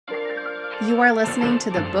You are listening to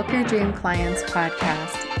the Book Your Dream Clients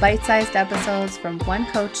podcast, bite-sized episodes from one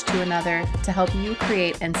coach to another to help you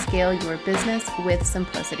create and scale your business with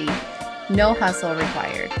simplicity. No hustle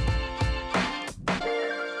required.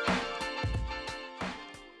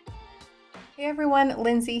 Hey everyone,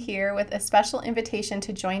 Lindsay here with a special invitation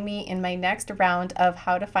to join me in my next round of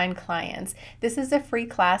How to Find Clients. This is a free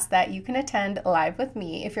class that you can attend live with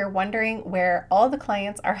me if you're wondering where all the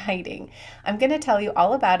clients are hiding. I'm going to tell you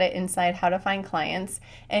all about it inside How to Find Clients,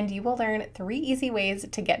 and you will learn 3 easy ways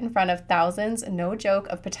to get in front of thousands, no joke,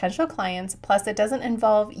 of potential clients. Plus, it doesn't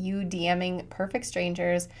involve you DMing perfect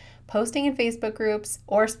strangers, posting in Facebook groups,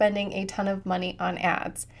 or spending a ton of money on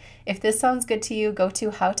ads. If this sounds good to you, go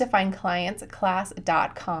to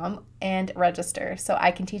howtofindclientsclass.com and register so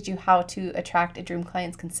I can teach you how to attract dream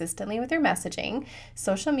clients consistently with your messaging,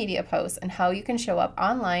 social media posts, and how you can show up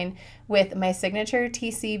online with my signature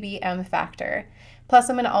TCBM factor. Plus,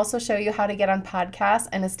 I'm going to also show you how to get on podcasts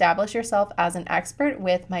and establish yourself as an expert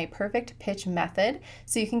with my perfect pitch method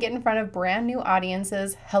so you can get in front of brand new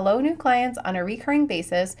audiences, hello new clients on a recurring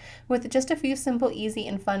basis with just a few simple, easy,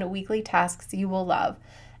 and fun weekly tasks you will love.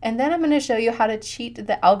 And then I'm going to show you how to cheat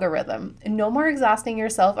the algorithm. No more exhausting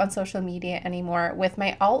yourself on social media anymore. With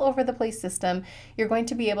my all over the place system, you're going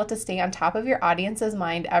to be able to stay on top of your audience's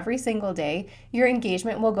mind every single day. Your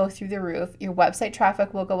engagement will go through the roof. Your website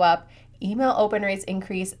traffic will go up. Email open rates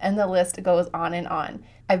increase, and the list goes on and on.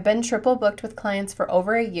 I've been triple booked with clients for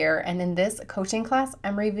over a year, and in this coaching class,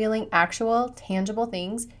 I'm revealing actual, tangible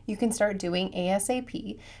things you can start doing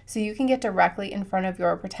ASAP so you can get directly in front of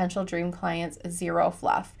your potential dream clients, zero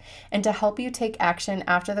fluff. And to help you take action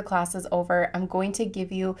after the class is over, I'm going to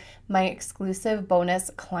give you my exclusive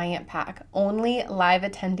bonus client pack. Only live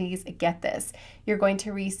attendees get this. You're going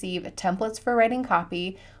to receive templates for writing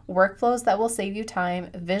copy, workflows that will save you time,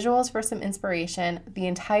 visuals for some inspiration, the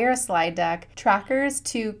entire slide deck, trackers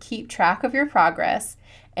to keep track of your progress,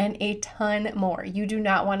 and a ton more. You do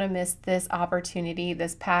not want to miss this opportunity.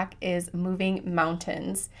 This pack is moving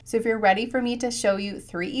mountains. So if you're ready for me to show you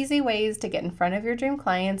 3 easy ways to get in front of your dream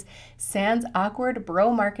clients, sans awkward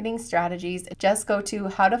bro marketing strategies, just go to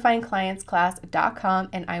howtofindclientsclass.com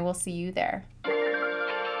and I will see you there.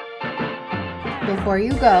 Before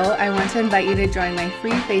you go, I want to invite you to join my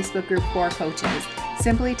free Facebook group for coaches.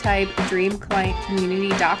 Simply type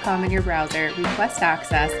dreamclientcommunity.com in your browser, request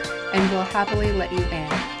access, and we'll happily let you in.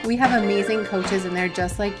 We have amazing coaches in there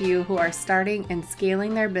just like you who are starting and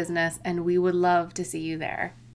scaling their business, and we would love to see you there.